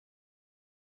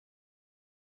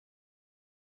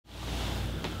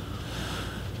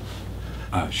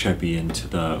Should I be into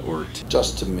the, or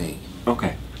Just to me.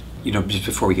 Okay. You know, just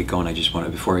before we get going, I just want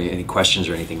to, before any questions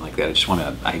or anything like that, I just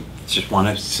want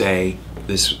to say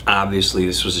this. Obviously,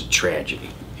 this was a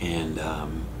tragedy, and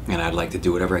I'd like to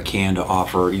do whatever I can to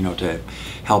offer, you know, to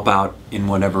help out in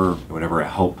whatever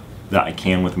help that I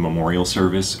can with a memorial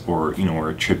service, or you know, or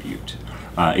a tribute.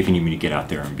 If you need me to get out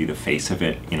there and be the face of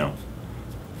it, you know,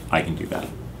 I can do that,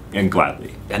 and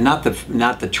gladly. And not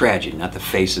the tragedy, not the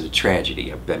face of the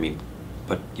tragedy. I mean,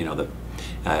 but you know, the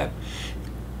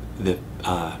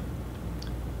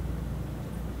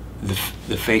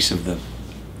face of the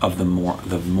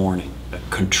mourning, a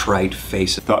contrite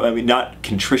face. I mean, not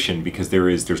contrition, because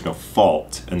there's no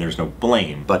fault and there's no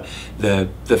blame, But the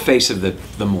face of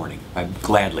the mourning. I'm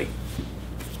gladly,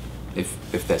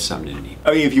 if that's something you need.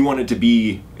 I mean, if you want it to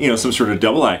be, you know, some sort of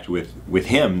double act with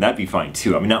him, that'd be fine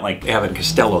too. I mean, not like Abbott and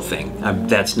Costello thing.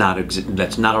 That's not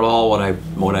at all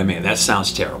what I meant. That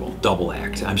sounds terrible. Double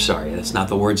act. I'm sorry. That's not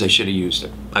the words I should have used.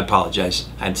 I apologize.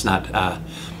 It's not. I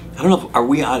don't know. Are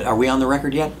we on the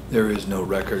record yet? There is no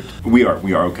record. We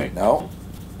are okay. No?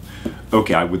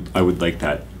 Okay, I would like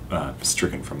that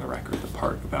stricken from the record. The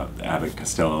part about Abbott and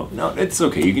Costello. No, it's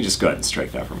okay. You can just go ahead and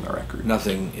strike that from the record.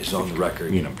 Nothing is on the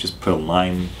record. You know, just put a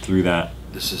line through that.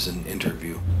 This is an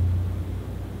interview.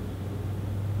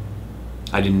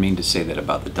 I didn't mean to say that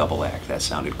about the double act. That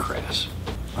sounded crass.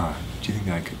 Do you think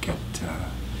I could get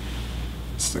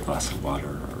just a glass of water?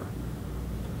 Or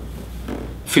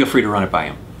Feel free to run it by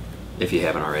him if you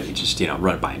haven't already. Just, you know,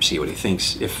 run it by him, see what he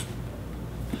thinks.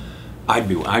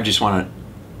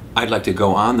 I'd like to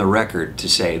go on the record to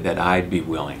say that I'd be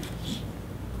willing.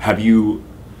 Have you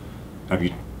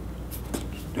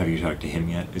talked to him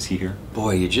yet? Is he here?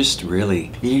 Boy, you just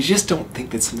don't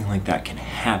think that something like that can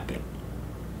happen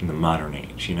in the modern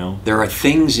age, you know? There are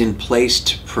things in place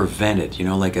to prevent it, you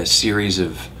know, like a series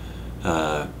of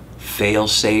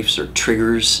fail-safes or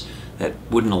triggers that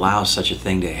wouldn't allow such a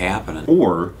thing to happen.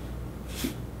 Or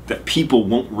that people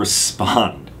won't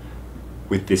respond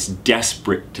with this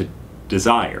desperate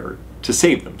desire to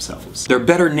save themselves. Their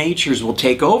better natures will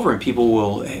take over and people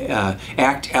will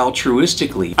act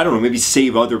altruistically. I don't know, maybe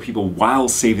save other people while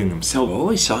saving themselves. What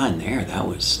we saw in there, that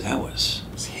was... It was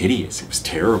hideous. It was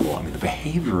terrible. I mean, the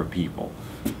behavior of people.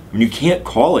 I mean, you can't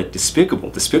call it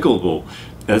despicable. Despicable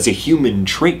as a human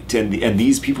trait. And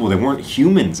these people, they weren't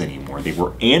humans anymore. They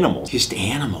were animals. Just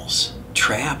animals.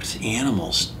 Trapped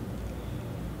animals.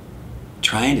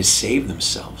 Trying to save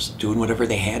themselves. Doing whatever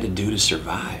they had to do to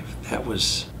survive. That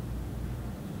was...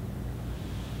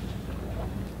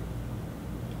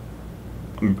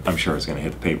 I'm sure it's going to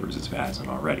hit the papers as it hasn't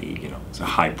already. You know, it's a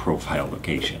high-profile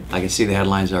location. I can see the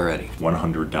headlines already.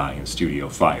 100 die in studio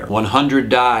fire. 100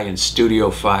 die in studio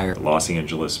fire. Los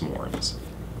Angeles mourns.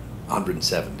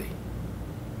 170.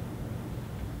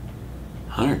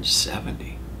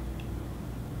 170?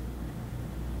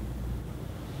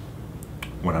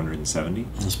 170?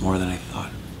 That's more than I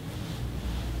thought.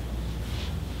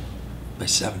 By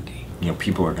 70. You know,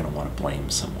 people are going to want to blame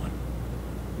someone.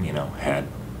 You know, had...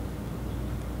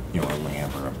 you know, a lamb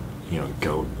or a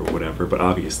goat or whatever, but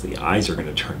obviously eyes are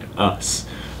going to turn to us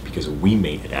because we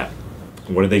made it happen.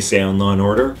 What do they say on Law and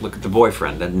Order? Look at the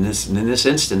boyfriend. In this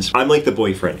instance, I'm like the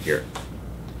boyfriend here.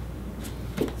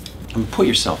 I mean, put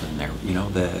yourself in there. You know,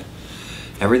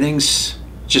 everything's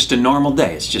just a normal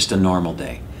day. It's just a normal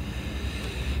day.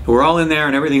 We're all in there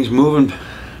and everything's moving.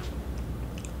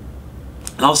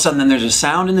 And all of a sudden, then there's a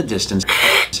sound in the distance,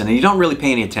 and you don't really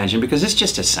pay any attention because it's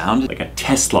just a sound. Like a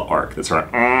Tesla arc that's sort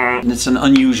of... And it's an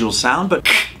unusual sound, but...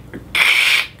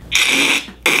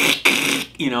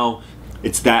 you know...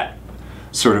 It's that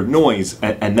sort of noise,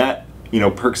 and that, you know,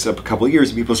 perks up a couple of years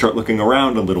and people start looking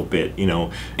around a little bit, you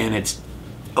know. And it's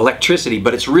electricity,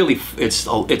 but it's really... It's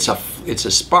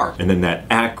a spark. And then that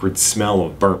acrid smell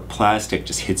of burnt plastic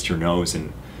just hits your nose,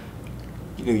 and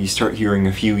you know, you start hearing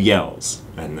a few yells,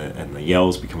 and the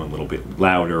yells become a little bit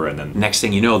louder, and then next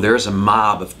thing you know, there's a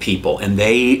mob of people, and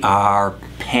they are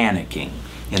panicking,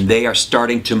 and they are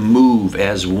starting to move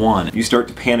as one. You start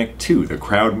to panic too. The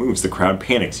crowd moves, the crowd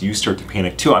panics, you start to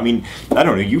panic too. I mean, I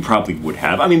don't know, you probably would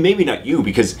have. I mean, maybe not you,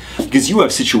 because you have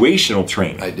situational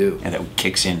training. I do. And that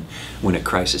kicks in when a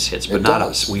crisis hits, but not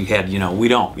us. We had, you know, we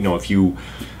don't. You know, if you...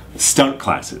 stunt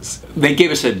classes. They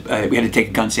gave us we had to take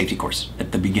a gun safety course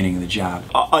at the beginning of the job.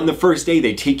 On the first day,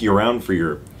 they take you around for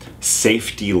your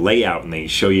safety layout, and they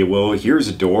show you, well, here's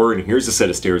a door, and here's a set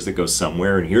of stairs that goes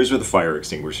somewhere, and here's where the fire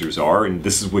extinguishers are, and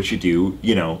this is what you do,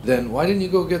 you know. Then why didn't you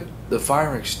go get the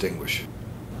fire extinguisher?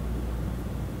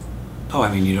 Oh,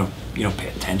 I mean, you don't pay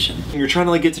attention. You're trying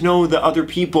to like get to know the other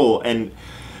people, and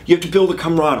You have to build a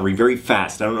camaraderie very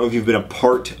fast. I don't know if you've been a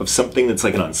part of something that's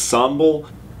like an ensemble.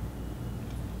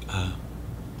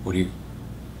 What are you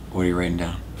writing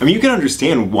down? I mean, you can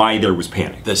understand why there was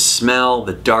panic. The smell,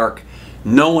 the dark,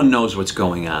 no one knows what's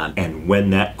going on. And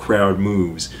when that crowd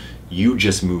moves, you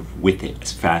just move with it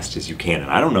as fast as you can. And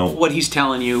I don't know What he's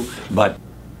telling you, but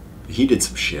he did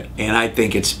some shit. and I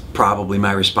think it's probably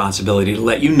my responsibility to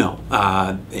let you know.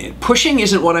 Pushing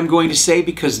isn't what I'm going to say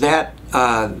because that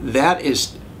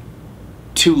is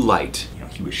too light. You know,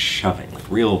 he was shoving, like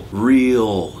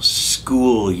Real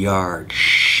schoolyard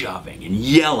shoving and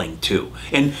yelling too,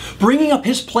 and bringing up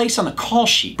his place on the call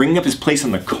sheet. bringing up his place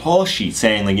on the call sheet,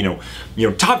 saying like, you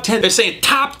know, top 10. They're saying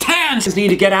top 10. Just need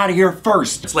to get out of here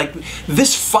first. It's like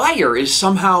this fire is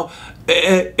somehow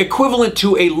equivalent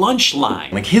to a lunch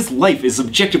line. Like his life is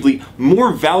objectively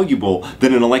more valuable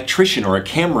than an electrician or a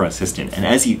camera assistant. And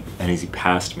as he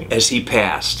passed me, As he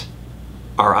passed,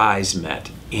 our eyes met,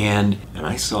 and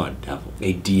I saw a devil.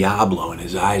 a Diablo, and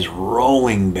his eyes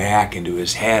rolling back into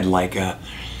his head like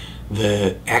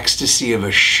the ecstasy of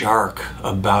a shark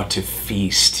about to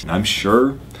feast. And I'm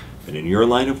sure that in your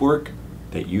line of work,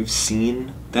 that you've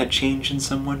seen that change in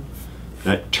someone,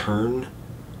 that turn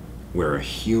where a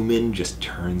human just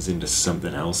turns into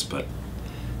something else. But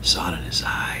Saw it in his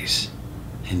eyes,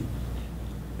 and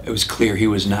it was clear he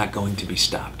was not going to be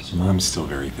stopped. Mom's still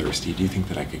very thirsty. Do you think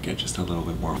that I could get just a little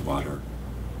bit more water?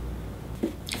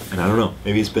 And I don't know,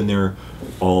 maybe it's been there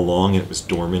all along and it was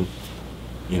dormant,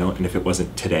 you know, and if it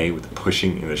wasn't today with the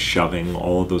pushing and the shoving,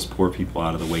 all of those poor people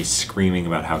out of the way screaming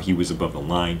about how he was above the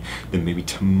line, then maybe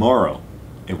tomorrow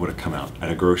it would have come out at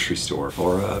a grocery store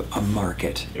Or a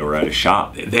market. or at a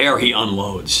shop. There he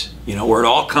unloads, you know, where it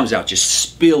all comes out, just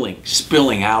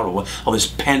spilling out all this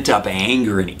pent-up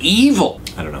anger and evil.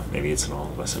 I don't know, maybe it's in all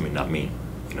of us. I mean, not me,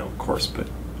 you know, of course, but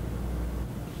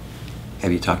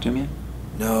Have you talked to him yet?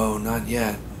 No, not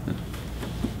yet.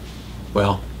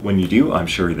 Well, when you do, I'm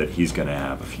sure that he's going to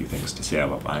have a few things to say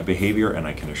about my behavior, and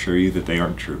I can assure you that they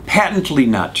aren't true. patently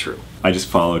not true. I just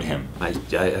followed him.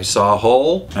 I saw a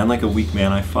hole. And like a weak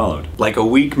man, I followed. Like a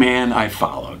weak man, I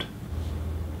followed.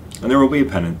 And there will be a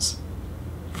penance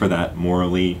for that,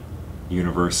 morally,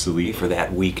 universally. For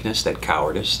that weakness, that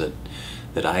cowardice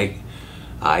that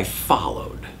I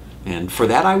followed. And for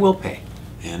that I will pay.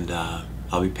 And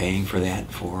I'll be paying for that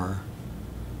for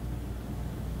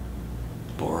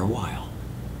a while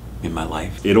in my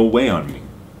life. It'll weigh on me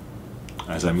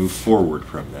as I move forward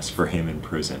from this, for him in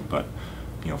prison, but,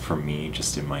 you know, for me,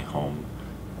 just in my home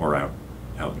or out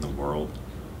in the world.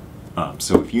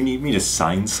 So if you need me to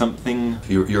sign something,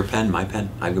 Your pen, my pen.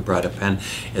 I brought a pen.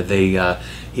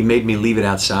 He made me leave it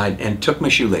outside and took my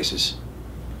shoelaces.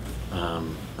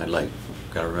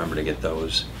 Gotta remember to get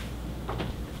those.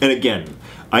 and again,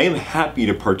 I am happy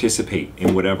to participate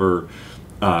in whatever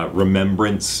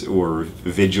remembrance or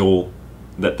vigil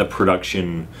that the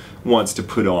production wants to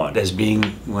put on. As being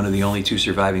one of the only two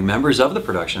surviving members of the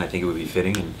production, I think it would be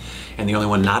fitting, and the only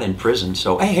one not in prison.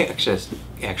 So,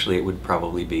 actually, it would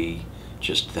probably be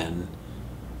just then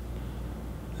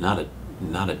not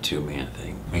a two-man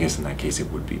thing. I guess in that case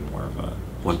it would be more of a,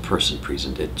 One-person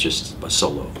presented, just a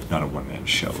solo not a one-man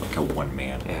show, like a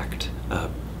one-man, act,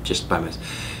 just by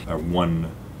myself. a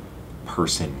one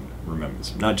person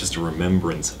remembrance, not just a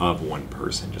remembrance of one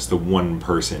person, just the one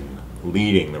person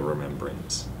leading the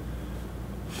remembrance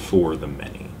for the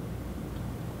many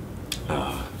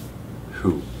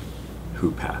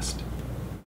who passed.